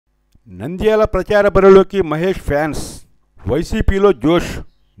నంద్యాల ప్రచార బరిలోకి మహేష్ ఫ్యాన్స్. వైసీపీలో జోష్.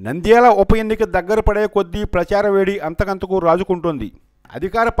 నంద్యాల ఉప ఎన్నిక దగ్గర పడే కొద్దీ ప్రచార వేడి అంతకంతకు రాజుకుంటోంది.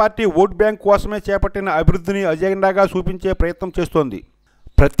 అధికార పార్టీ ఓట్ బ్యాంక్ కోసమే చేపట్టిన అభివృద్ధిని అజెండాగా చూపించే ప్రయత్నం చేస్తోంది.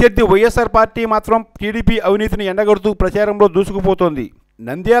 ప్రత్యర్థి వైఎస్ఆర్ పార్టీ మాత్రం టీడీపీ అవినీతిని ఎండగడుతూ ప్రచారంలో దూసుకుపోతోంది.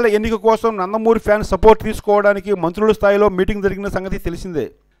 నంద్యాల ఎన్నిక కోసం నందమూరి ఫ్యాన్స్ సపోర్ట్ తీసుకోవడానికి మంత్రుల స్థాయిలో మీటింగ్ జరిగిన సంగతి తెలిసిందే.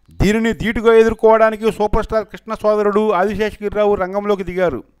 దీనిని ధీటుగా ఎదుర్కోవడానికి సూపర్ స్టార్ కృష్ణ సోదరుడు ఆదిశేషగిరిరావు రంగంలోకి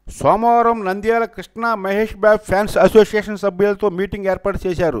దిగారు. సోమవారం నంద్యాల కృష్ణ మహేష్ బాబు ఫ్యాన్స్ అసోసియేషన్ సభ్యులతో మీటింగ్ ఏర్పాటు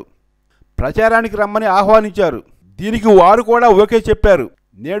చేశారు. ప్రచారానికి రమ్మని ఆహ్వానించారు. దీనికి వారు కూడా ఓకే చెప్పారు.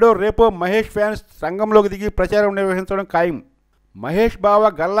 నేడో రేపో మహేష్ ఫ్యాన్స్ రంగంలోకి దిగి ప్రచారం నిర్వహించడం ఖాయం. మహేష్ బావ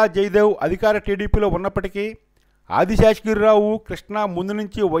గల్లా జయదేవ్ అధికార టీడీపీలో ఉన్నప్పటికీ ఆదిశేషగిరిరావు కృష్ణ ముందు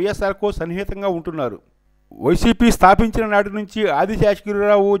నుంచి వైఎస్ఆర్కు సన్నిహితంగా ఉంటున్నారు. వైసీపీ స్థాపించిన నాటి నుంచి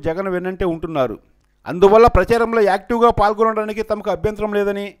ఆదిశేషగిరిరావు జగన్ వెన్నంటే ఉంటున్నారు. అందువల్ల ప్రచారంలో యాక్టివ్గా పాల్గొనడానికి తమకు అభ్యంతరం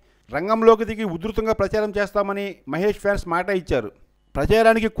లేదని, రంగంలోకి దిగి ఉధృతంగా ప్రచారం చేస్తామని మహేష్ ఫ్యాన్స్ మాట ఇచ్చారు.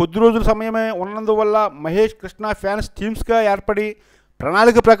 ప్రచారానికి కొద్ది రోజుల సమయమే ఉన్నందువల్ల మహేష్ కృష్ణ ఫ్యాన్స్ టీమ్స్గా ఏర్పడి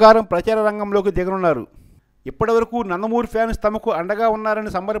ప్రణాళిక ప్రకారం ప్రచార రంగంలోకి దిగనున్నారు. ఇప్పటివరకు నందమూరి ఫ్యాన్స్ తమకు అండగా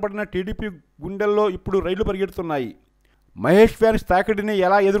ఉన్నారని సంబరపడిన టీడీపీ గుండెల్లో ఇప్పుడు రైళ్లు పరిగెడుతున్నాయి. మహేష్ ఫ్యాన్స్ తాకిడిని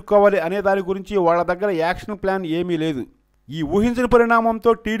ఎలా ఎదుర్కోవాలి అనే దాని గురించి వాళ్ళ దగ్గర యాక్షన్ ప్లాన్ ఏమీ లేదు. ఈ ఊహించిన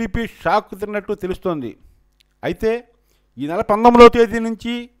పరిణామంతో టీడీపీ షాక్ తిన్నట్టు తెలుస్తోంది. అయితే ఈ నెల 19వ తేదీ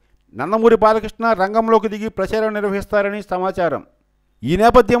నుంచి నందమూరి బాలకృష్ణ రంగంలోకి దిగి ప్రచారం నిర్వహిస్తారని సమాచారం. ఈ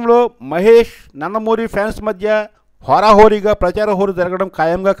నేపథ్యంలో మహేష్ నందమూరి ఫ్యాన్స్ మధ్య హోరాహోరీగా ప్రచార హోరు జరగడం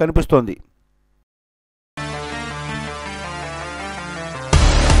ఖాయంగా కనిపిస్తోంది.